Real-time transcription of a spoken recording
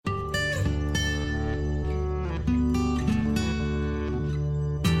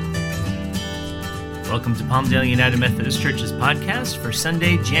Welcome to Palmdale United Methodist Church's podcast for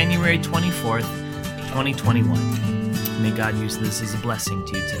Sunday, January 24th, 2021. May God use this as a blessing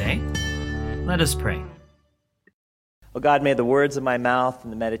to you today. Let us pray. Oh God, may the words of my mouth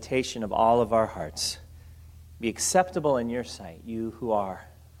and the meditation of all of our hearts be acceptable in your sight, you who are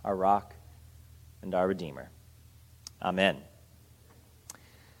our rock and our Redeemer. Amen.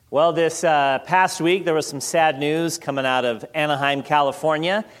 Well, this past week, there was some sad news coming out of Anaheim,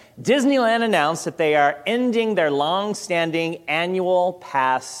 California. Disneyland announced that they are ending their long-standing annual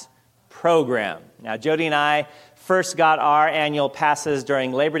pass program. Now, Jody and I first got our annual passes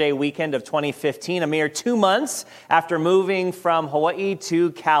during Labor Day weekend of 2015, a mere 2 months after moving from Hawaii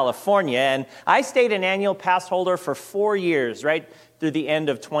to California. And I stayed an annual pass holder for 4 years, right through the end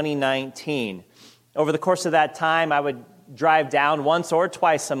of 2019. Over the course of that time, I would drive down once or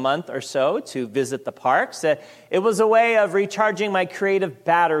twice a month or so to visit the parks. It was a way of recharging my creative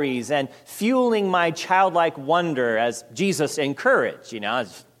batteries and fueling my childlike wonder as Jesus encouraged. I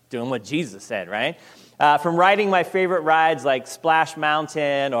was doing what Jesus said, right? From riding my favorite rides like Splash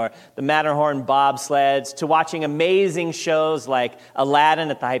Mountain or the Matterhorn bobsleds to watching amazing shows like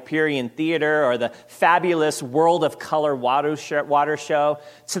Aladdin at the Hyperion Theater or the fabulous World of Color water show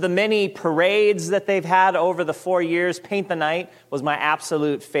to the many parades that they've had over the 4 years. Paint the Night was my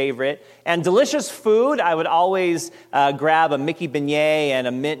absolute favorite. And delicious food, I would always grab a Mickey beignet and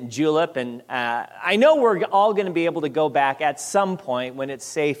a mint julep. And I know we're all going to be able to go back at some point when it's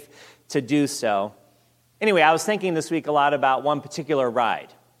safe to do so. Anyway, I was thinking this week a lot about one particular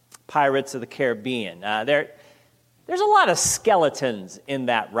ride, Pirates of the Caribbean. There's a lot of skeletons in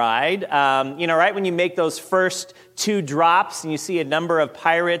that ride. Right when you make those first 2 drops and you see a number of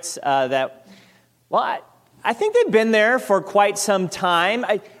pirates I think they've been there for quite some time.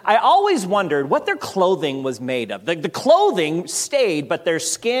 I always wondered what their clothing was made of. The clothing stayed, but their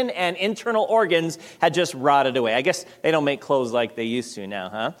skin and internal organs had just rotted away. I guess they don't make clothes like they used to now,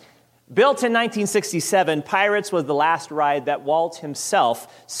 huh? Built in 1967, Pirates was the last ride that Walt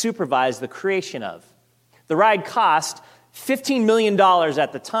himself supervised the creation of. The ride cost $15 million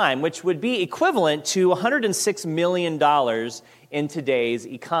at the time, which would be equivalent to $106 million in today's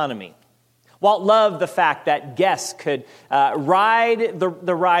economy. Walt loved the fact that guests could ride the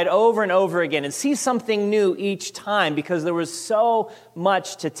ride over and over again and see something new each time because there was so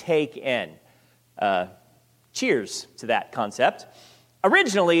much to take in. Cheers to that concept.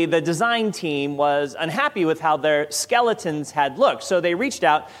 Originally, the design team was unhappy with how their skeletons had looked, so they reached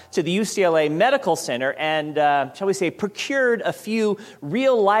out to the UCLA Medical Center and, procured a few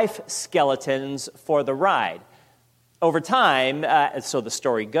real-life skeletons for the ride. Over time, so the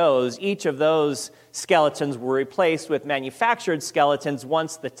story goes, each of those skeletons were replaced with manufactured skeletons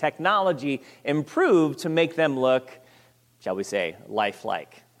once the technology improved to make them look,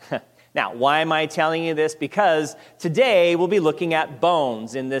 lifelike. Now, why am I telling you this? Because today we'll be looking at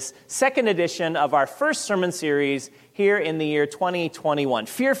bones in this second edition of our first sermon series here in the year 2021,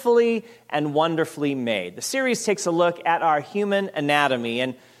 Fearfully and Wonderfully Made. The series takes a look at our human anatomy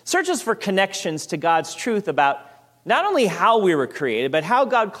and searches for connections to God's truth about not only how we were created, but how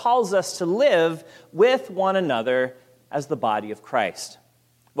God calls us to live with one another as the body of Christ.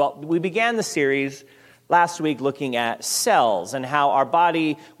 Well, we began the series last week looking at cells and how our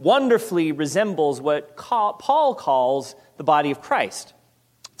body wonderfully resembles what Paul calls the body of Christ.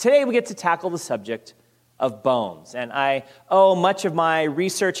 Today we get to tackle the subject of bones, and I owe much of my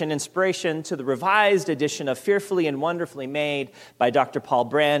research and inspiration to the revised edition of Fearfully and Wonderfully Made by Dr. Paul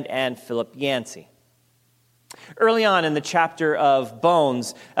Brand and Philip Yancey. Early on in the chapter of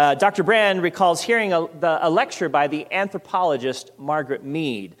bones, Dr. Brand recalls hearing a lecture by the anthropologist Margaret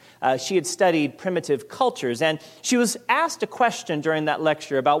Mead. She had studied primitive cultures, and she was asked a question during that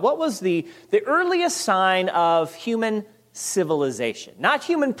lecture about what was the earliest sign of human civilization. Not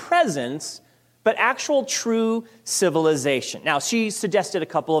human presence, but actual true civilization. Now, she suggested a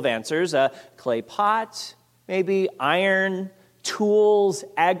couple of answers, a clay pot, maybe iron, tools,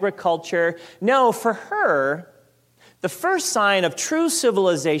 agriculture. No, for her, the first sign of true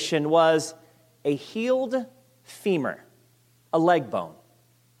civilization was a healed femur, a leg bone.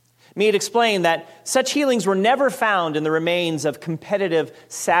 Mead explained that such healings were never found in the remains of competitive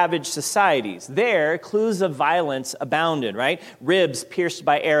savage societies. There, clues of violence abounded, right? Ribs pierced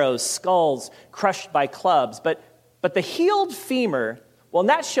by arrows, skulls crushed by clubs. But the healed femur, well,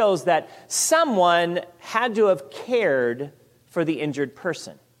 that shows that someone had to have cared for the injured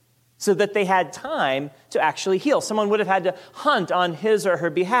person so that they had time to actually heal. Someone would have had to hunt on his or her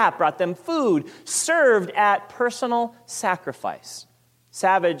behalf, brought them food, served at personal sacrifice.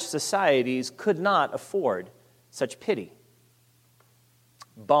 Savage societies could not afford such pity.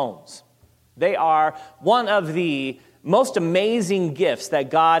 Bones. They are one of the most amazing gifts that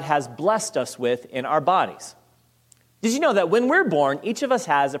God has blessed us with in our bodies. Did you know that when we're born, each of us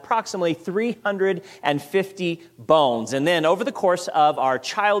has approximately 350 bones? And then over the course of our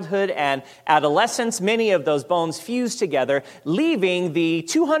childhood and adolescence, many of those bones fuse together, leaving the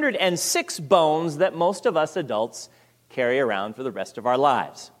 206 bones that most of us adults carry around for the rest of our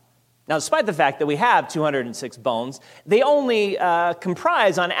lives. Now, despite the fact that we have 206 bones, they only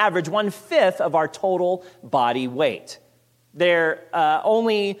comprise, on average, 1/5 of our total body weight. They're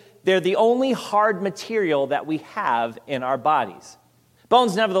the only hard material that we have in our bodies.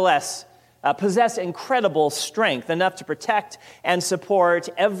 Bones, nevertheless, possess incredible strength, enough to protect and support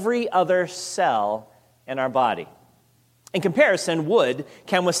every other cell in our body. In comparison, wood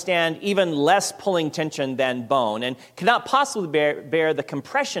can withstand even less pulling tension than bone and cannot possibly bear the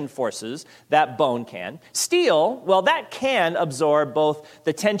compression forces that bone can. Steel, well, that can absorb both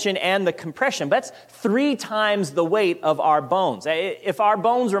the tension and the compression, but that's 3 times the weight of our bones. If our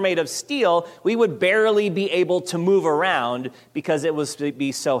bones were made of steel, we would barely be able to move around because it would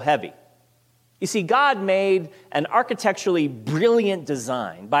be so heavy. You see, God made an architecturally brilliant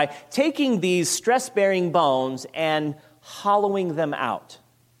design by taking these stress-bearing bones and hollowing them out.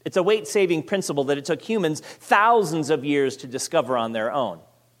 It's a weight-saving principle that it took humans thousands of years to discover on their own.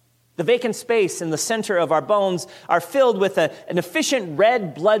 The vacant space in the center of our bones are filled with an efficient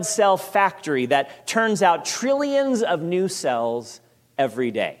red blood cell factory that turns out trillions of new cells every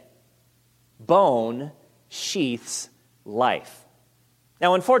day. Bone sheaths life.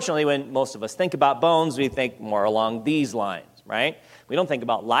 Now, unfortunately, when most of us think about bones, we think more along these lines, right? We don't think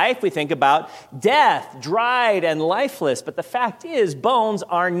about life, we think about death, dried and lifeless. But the fact is, bones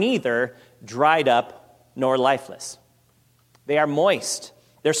are neither dried up nor lifeless. They are moist.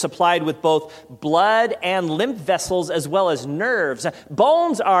 They're supplied with both blood and lymph vessels as well as nerves.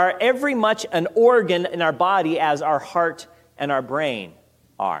 Bones are every much an organ in our body as our heart and our brain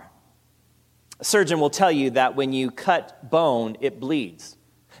are. A surgeon will tell you that when you cut bone, it bleeds.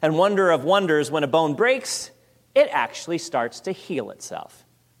 And wonder of wonders, when a bone breaks, it actually starts to heal itself.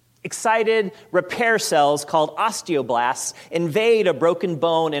 Excited repair cells called osteoblasts invade a broken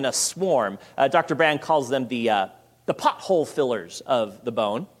bone in a swarm. Dr. Brand calls them the pothole fillers of the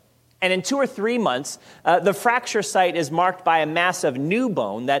bone. And in 2 or 3 months, the fracture site is marked by a mass of new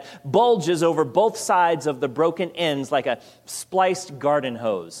bone that bulges over both sides of the broken ends like a spliced garden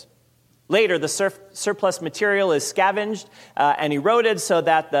hose. Later, the surplus material is scavenged and eroded so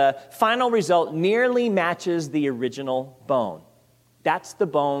that the final result nearly matches the original bone. That's the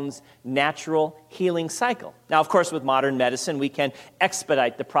bone's natural healing cycle. Now, of course, with modern medicine, we can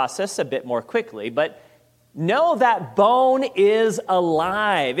expedite the process a bit more quickly, but know that bone is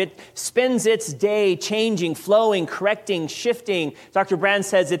alive. It spends its day changing, flowing, correcting, shifting. Dr. Brand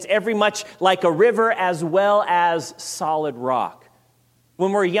says it's every much like a river as well as solid rock.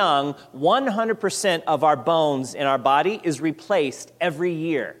 When we're young, 100% of our bones in our body is replaced every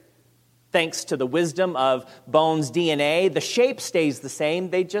year. Thanks to the wisdom of bone's DNA, the shape stays the same.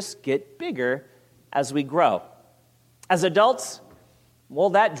 They just get bigger as we grow. As adults,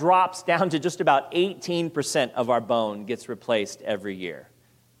 well, that drops down to just about 18% of our bone gets replaced every year.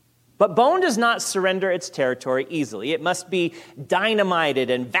 But bone does not surrender its territory easily. It must be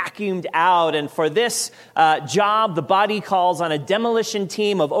dynamited and vacuumed out. And for this job, the body calls on a demolition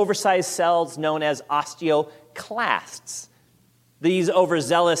team of oversized cells known as osteoclasts. These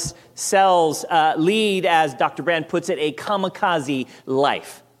overzealous cells lead, as Dr. Brand puts it, a kamikaze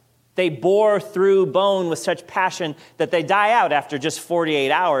life. They bore through bone with such passion that they die out after just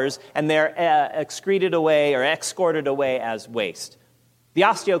 48 hours, and they're excreted away or escorted away as waste. The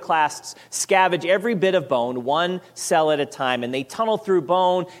osteoclasts scavenge every bit of bone, one cell at a time, and they tunnel through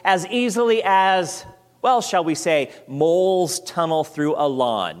bone as easily as, well, shall we say, moles tunnel through a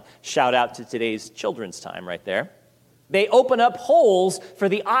lawn. Shout out to today's children's time right there. They open up holes for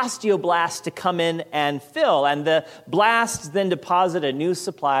the osteoblasts to come in and fill, and the blasts then deposit a new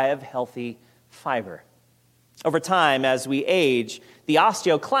supply of healthy fiber. Over time, as we age, the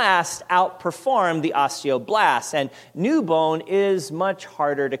osteoclasts outperform the osteoblasts, and new bone is much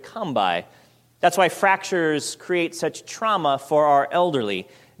harder to come by. That's why fractures create such trauma for our elderly.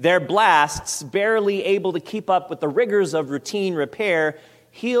 Their blasts, barely able to keep up with the rigors of routine repair,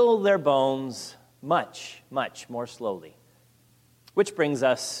 heal their bones much, much more slowly. Which brings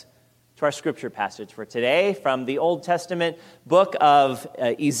us to our scripture passage for today from the Old Testament book of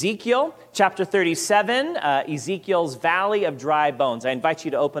Ezekiel, chapter 37, Ezekiel's Valley of Dry Bones. I invite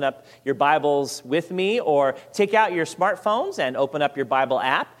you to open up your Bibles with me or take out your smartphones and open up your Bible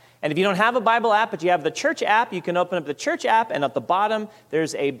app And if you don't have a Bible app, but you have the church app, you can open up the church app, and at the bottom,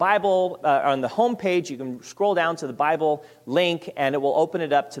 there's a Bible on the home page. You can scroll down to the Bible link, and it will open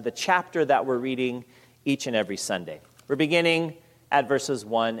it up to the chapter that we're reading each and every Sunday. We're beginning at verses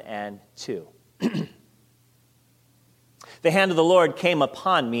 1 and 2. The hand of the Lord came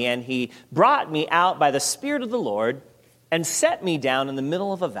upon me, and he brought me out by the Spirit of the Lord and set me down in the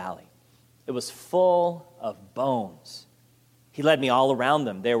middle of a valley. It was full of bones. He led me all around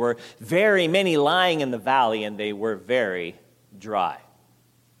them. There were very many lying in the valley, and they were very dry.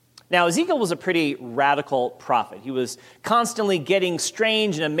 Now, Ezekiel was a pretty radical prophet. He was constantly getting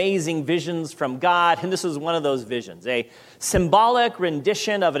strange and amazing visions from God, and this was one of those visions, a symbolic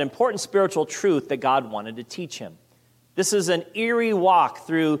rendition of an important spiritual truth that God wanted to teach him. This is an eerie walk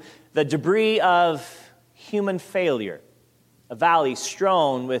through the debris of human failure, a valley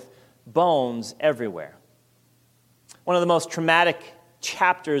strewn with bones everywhere. One of the most traumatic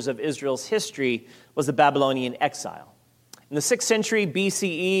chapters of Israel's history was the Babylonian exile. In the 6th century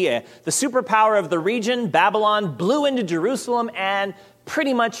BCE, the superpower of the region, Babylon, blew into Jerusalem and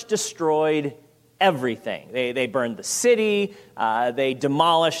pretty much destroyed everything. They burned the city, they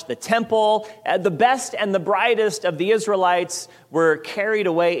demolished the temple. The best and the brightest of the Israelites were carried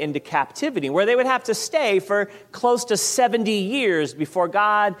away into captivity, where they would have to stay for close to 70 years before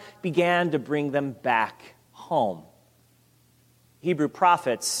God began to bring them back home. Hebrew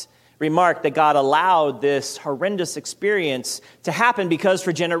prophets remarked that God allowed this horrendous experience to happen because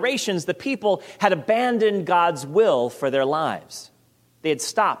for generations the people had abandoned God's will for their lives. They had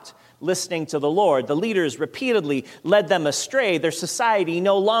stopped listening to the Lord. The leaders repeatedly led them astray. Their society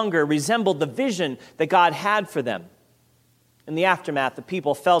no longer resembled the vision that God had for them. In the aftermath, the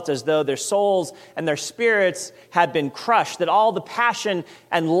people felt as though their souls and their spirits had been crushed, that all the passion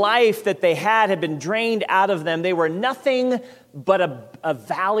and life that they had been drained out of them. They were nothing but a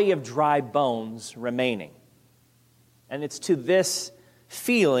valley of dry bones remaining. And it's to this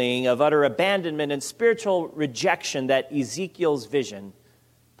feeling of utter abandonment and spiritual rejection that Ezekiel's vision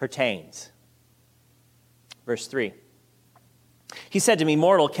pertains. Verse 3. He said to me,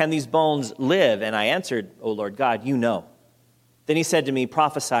 "Mortal, can these bones live?" And I answered, "O Lord God, you know." Then he said to me,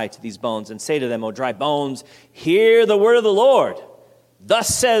 "Prophesy to these bones and say to them, O dry bones, hear the word of the Lord. Thus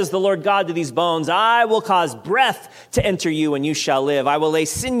says the Lord God to these bones, I will cause breath to enter you, and you shall live. I will lay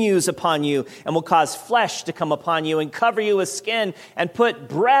sinews upon you, and will cause flesh to come upon you, and cover you with skin, and put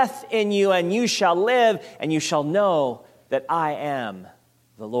breath in you, and you shall live, and you shall know that I am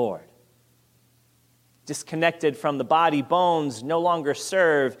the Lord." Disconnected from the body, bones no longer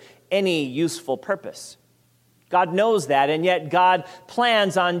serve any useful purpose. God knows that, and yet God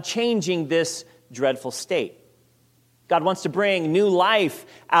plans on changing this dreadful state. God wants to bring new life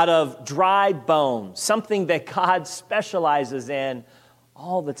out of dry bones, something that God specializes in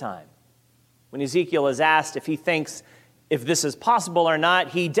all the time. When Ezekiel is asked if he thinks if this is possible or not,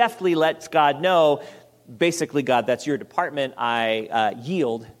 he definitely lets God know, basically, God, that's your department. I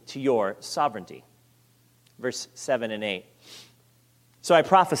yield to your sovereignty. Verse 7 and 8. So I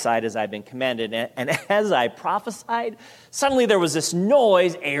prophesied as I'd been commanded, and as I prophesied, suddenly there was this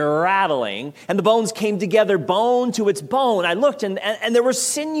noise, a rattling, and the bones came together, bone to its bone. I looked, and there were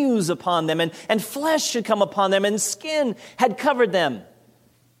sinews upon them, and flesh had come upon them, and skin had covered them,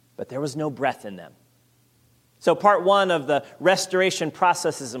 but there was no breath in them. So part one of the restoration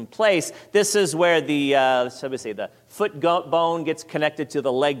process is in place. This is where the foot bone gets connected to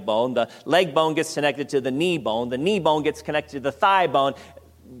the leg bone gets connected to the knee bone gets connected to the thigh bone.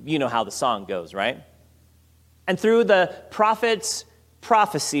 You know how the song goes, right? And through the prophet's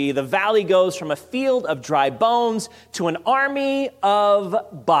prophecy, the valley goes from a field of dry bones to an army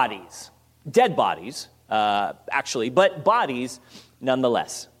of bodies. Dead bodies, actually, but bodies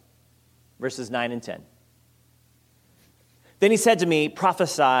nonetheless. Verses 9 and 10. Then he said to me,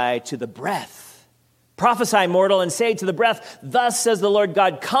 "Prophesy to the breath. Prophesy, mortal, and say to the breath, thus says the Lord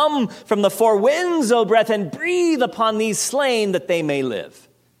God, come from the four winds, O breath, and breathe upon these slain that they may live."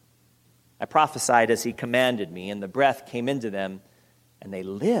 I prophesied as he commanded me, and the breath came into them, and they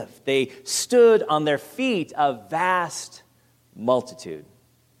lived. They stood on their feet, a vast multitude.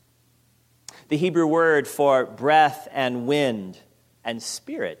 The Hebrew word for breath and wind and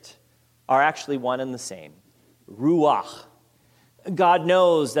spirit are actually one and the same, ruach. God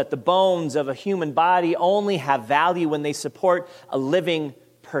knows that the bones of a human body only have value when they support a living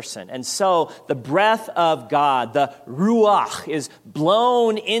person. And so the breath of God, the ruach, is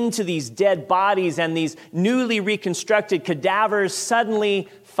blown into these dead bodies, and these newly reconstructed cadavers suddenly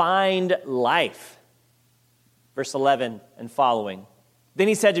find life. Verse 11 and following. Then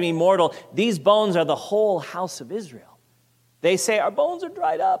he said to me, "Mortal, these bones are the whole house of Israel." They say, our bones are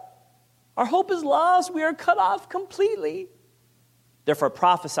dried up. Our hope is lost. We are cut off completely. Therefore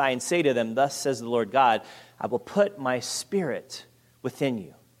prophesy and say to them, thus says the Lord God, I will put my spirit within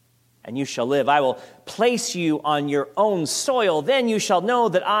you, and you shall live. I will place you on your own soil. Then you shall know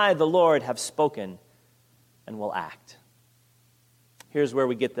that I, the Lord, have spoken and will act. Here's where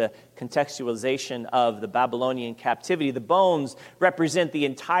we get the contextualization of the Babylonian captivity. The bones represent the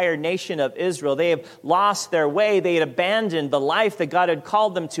entire nation of Israel. They have lost their way. They had abandoned the life that God had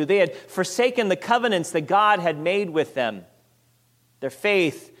called them to. They had forsaken the covenants that God had made with them. Their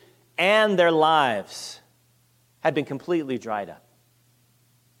faith and their lives had been completely dried up.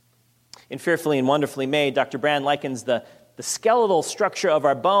 In Fearfully and Wonderfully Made, Dr. Brand likens the skeletal structure of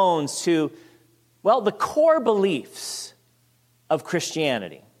our bones to, well, the core beliefs of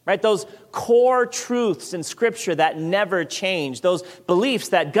Christianity, right? Those core truths in Scripture that never change, those beliefs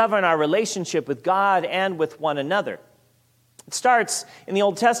that govern our relationship with God and with one another. It starts in the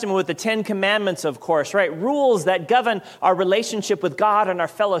Old Testament with the 10 Commandments, of course, right? Rules that govern our relationship with God and our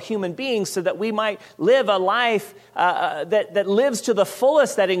fellow human beings so that we might live a life that lives to the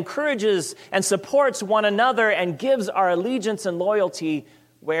fullest, that encourages and supports one another and gives our allegiance and loyalty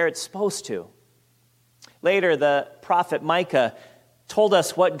where it's supposed to. Later, the prophet Micah told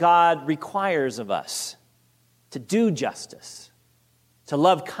us what God requires of us: to do justice, to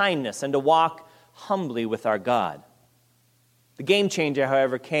love kindness, and to walk humbly with our God. The game changer,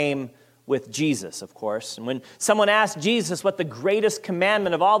 however, came with Jesus, of course. And when someone asked Jesus what the greatest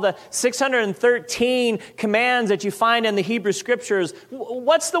commandment of all the 613 commands that you find in the Hebrew Scriptures,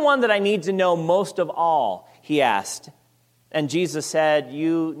 what's the one that I need to know most of all, he asked. And Jesus said,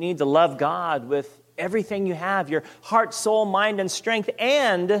 you need to love God with everything you have, your heart, soul, mind, and strength.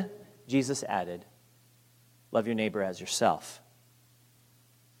 And, Jesus added, love your neighbor as yourself.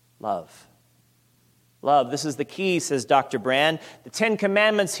 Love. Love. This is the key, says Dr. Brand. The 10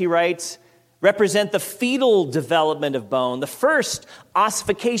 Commandments, he writes, represent the fetal development of bone, the first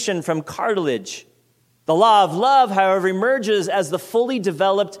ossification from cartilage. The law of love, however, emerges as the fully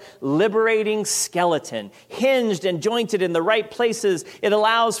developed, liberating skeleton. Hinged and jointed in the right places, it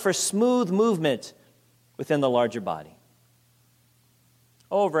allows for smooth movement within the larger body.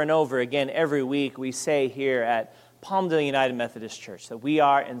 Over and over again, every week, we say here at Palmdale United Methodist Church that we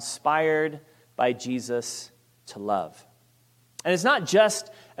are inspired by Jesus to love. And it's not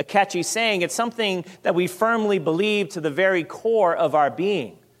just a catchy saying, it's something that we firmly believe to the very core of our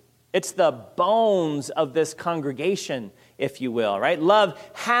being. It's the bones of this congregation, if you will, right? Love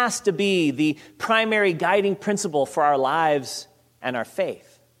has to be the primary guiding principle for our lives and our faith.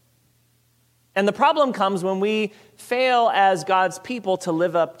 And the problem comes when we fail as God's people to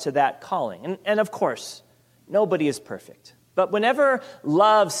live up to that calling. And of course, nobody is perfect. But whenever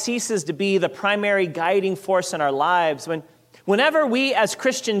love ceases to be the primary guiding force in our lives, whenever we as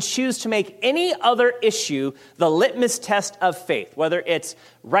Christians choose to make any other issue the litmus test of faith, whether it's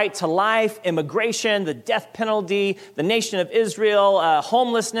right to life, immigration, the death penalty, the nation of Israel,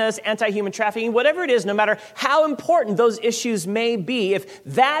 homelessness, anti-human trafficking, whatever it is, no matter how important those issues may be, if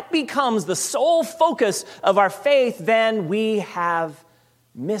that becomes the sole focus of our faith, then we have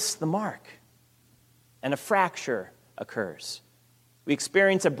missed the mark and a fracture occurs. We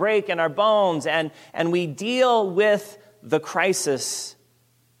experience a break in our bones and we deal with the crisis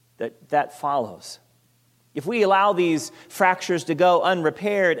that follows. If we allow these fractures to go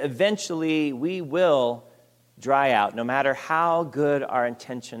unrepaired, eventually we will dry out, no matter how good our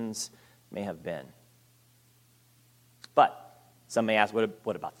intentions may have been. But some may ask,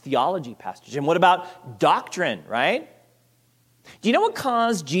 what about theology, Pastor Jim? What about doctrine, right? Do you know what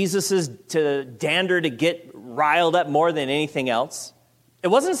caused Jesus' dander to get riled up more than anything else? It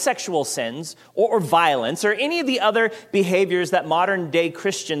wasn't sexual sins or violence or any of the other behaviors that modern-day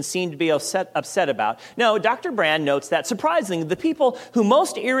Christians seem to be upset about. No, Dr. Brand notes that, surprisingly, the people who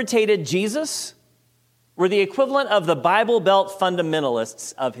most irritated Jesus were the equivalent of the Bible Belt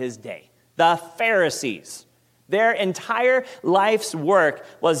fundamentalists of his day, the Pharisees. Their entire life's work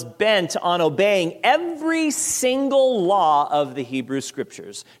was bent on obeying every single law of the Hebrew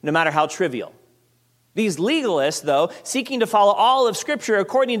Scriptures, no matter how trivial. These legalists, though, seeking to follow all of Scripture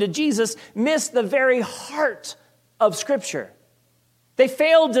according to Jesus, missed the very heart of Scripture. They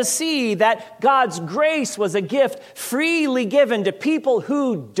failed to see that God's grace was a gift freely given to people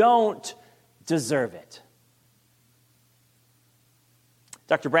who don't deserve it.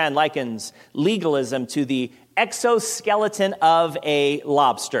 Dr. Brand likens legalism to the exoskeleton of a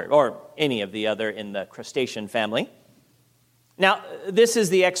lobster, or any of the other in the crustacean family. Now, this is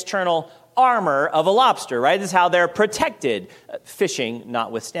the external armor of a lobster, right? This is how they're protected, fishing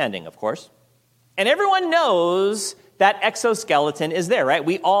notwithstanding, of course. And everyone knows that exoskeleton is there, right?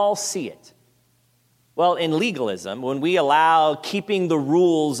 We all see it. Well, in legalism, when we allow keeping the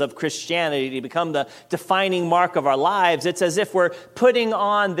rules of Christianity to become the defining mark of our lives, it's as if we're putting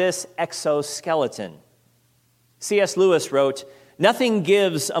on this exoskeleton. C.S. Lewis wrote, "Nothing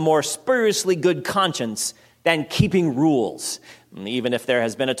gives a more spuriously good conscience than keeping rules, even if there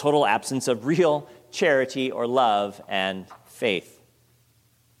has been a total absence of real charity or love and faith."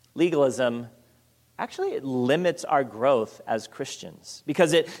 Legalism actually it limits our growth as Christians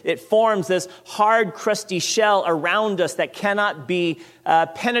because it forms this hard, crusty shell around us that cannot be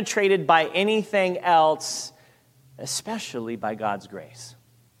penetrated by anything else, especially by God's grace.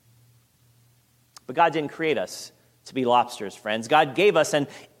 But God didn't create us to be lobsters, friends. God gave us an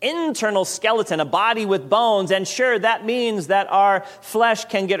internal skeleton, a body with bones, and sure, that means that our flesh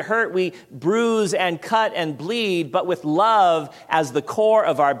can get hurt. We bruise and cut and bleed, but with love as the core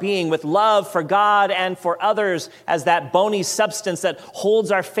of our being, with love for God and for others as that bony substance that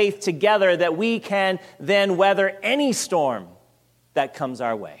holds our faith together, that we can then weather any storm that comes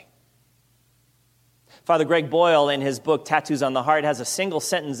our way. Father Greg Boyle, in his book, Tattoos on the Heart, has a single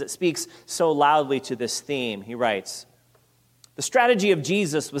sentence that speaks so loudly to this theme. He writes, "The strategy of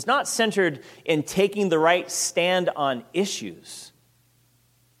Jesus was not centered in taking the right stand on issues,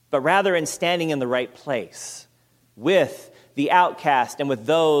 but rather in standing in the right place with the outcast and with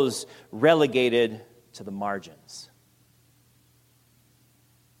those relegated to the margins."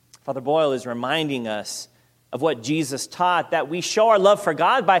 Father Boyle is reminding us of what Jesus taught, that we show our love for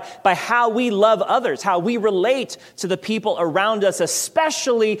God by how we love others, how we relate to the people around us,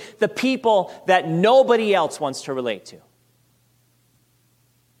 especially the people that nobody else wants to relate to.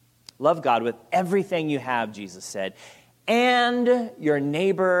 Love God with everything you have, Jesus said, and your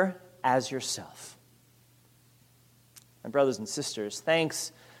neighbor as yourself. My brothers and sisters,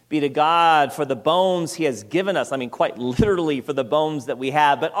 thanks be to God for the bones he has given us. I mean, quite literally for the bones that we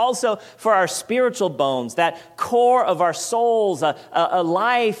have, but also for our spiritual bones, that core of our souls, a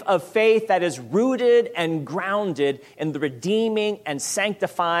life of faith that is rooted and grounded in the redeeming and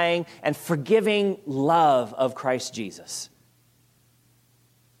sanctifying and forgiving love of Christ Jesus.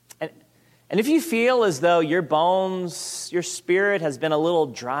 And if you feel as though your bones, your spirit has been a little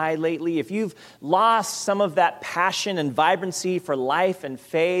dry lately, if you've lost some of that passion and vibrancy for life and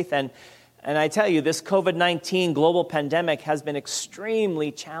faith, and I tell you, this COVID-19 global pandemic has been extremely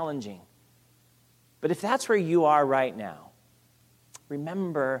challenging. But if that's where you are right now,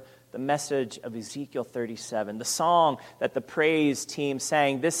 remember the message of Ezekiel 37, the song that the praise team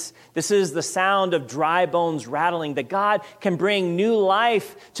sang. This is the sound of dry bones rattling, that God can bring new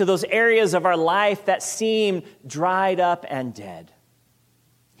life to those areas of our life that seem dried up and dead.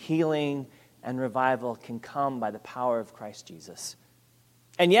 Healing and revival can come by the power of Christ Jesus.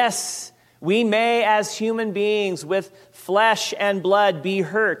 And yes, we may, as human beings with flesh and blood, be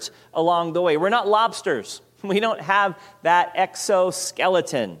hurt along the way. We're not lobsters. We don't have that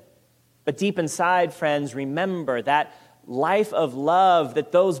exoskeleton. But deep inside, friends, remember that life of love,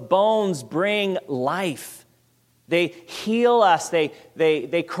 that those bones bring life. They heal us.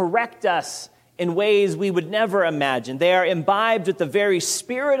 They correct us in ways we would never imagine. They are imbibed with the very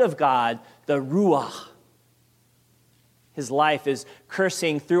Spirit of God, the Ruach. His life is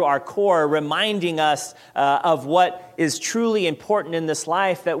coursing through our core, reminding us of what is truly important in this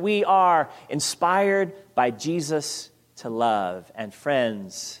life, that we are inspired by Jesus to love. And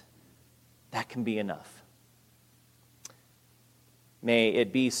friends, that can be enough. May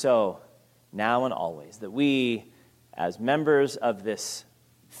it be so now and always, that we, as members of this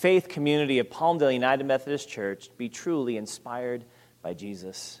faith community of Palmdale United Methodist Church, be truly inspired by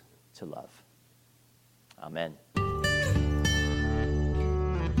Jesus to love. Amen.